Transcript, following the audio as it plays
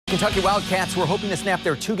Kentucky Wildcats were hoping to snap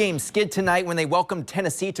their two-game skid tonight when they welcomed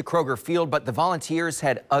Tennessee to Kroger Field, but the Volunteers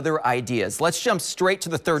had other ideas. Let's jump straight to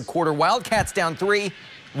the third quarter. Wildcats down 3.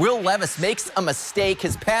 Will Levis makes a mistake.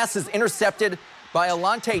 His pass is intercepted by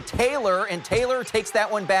Alontae Taylor, and Taylor takes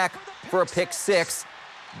that one back for a pick 6.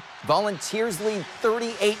 Volunteers lead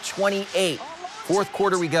 38-28. Fourth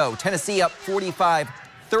quarter we go. Tennessee up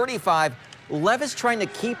 45-35. Levis trying to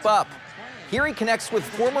keep up. Here he connects with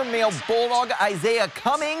former male Bulldog Isaiah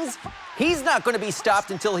Cummings. He's not going to be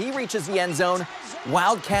stopped until he reaches the end zone.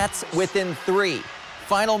 Wildcats within 3.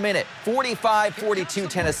 Final minute, 45-42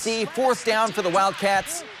 Tennessee. Fourth down for the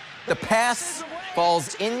Wildcats. The pass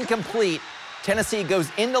falls incomplete. Tennessee goes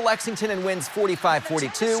into Lexington and wins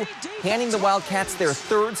 45-42, handing the Wildcats their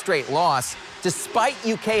third straight loss, despite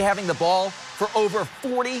UK having the ball for over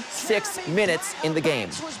 46 minutes in the game.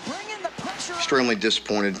 Extremely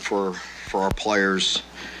disappointed for our players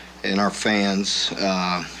and our fans.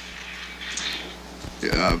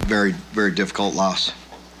 Very, very difficult loss.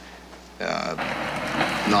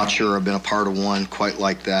 Not sure I've been a part of one quite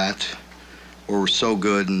like that, where we're so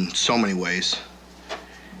good in so many ways,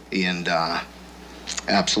 and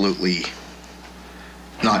absolutely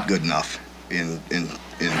not good enough in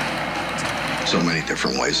so many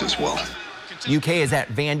different ways as well. UK is at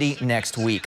Vandy next week.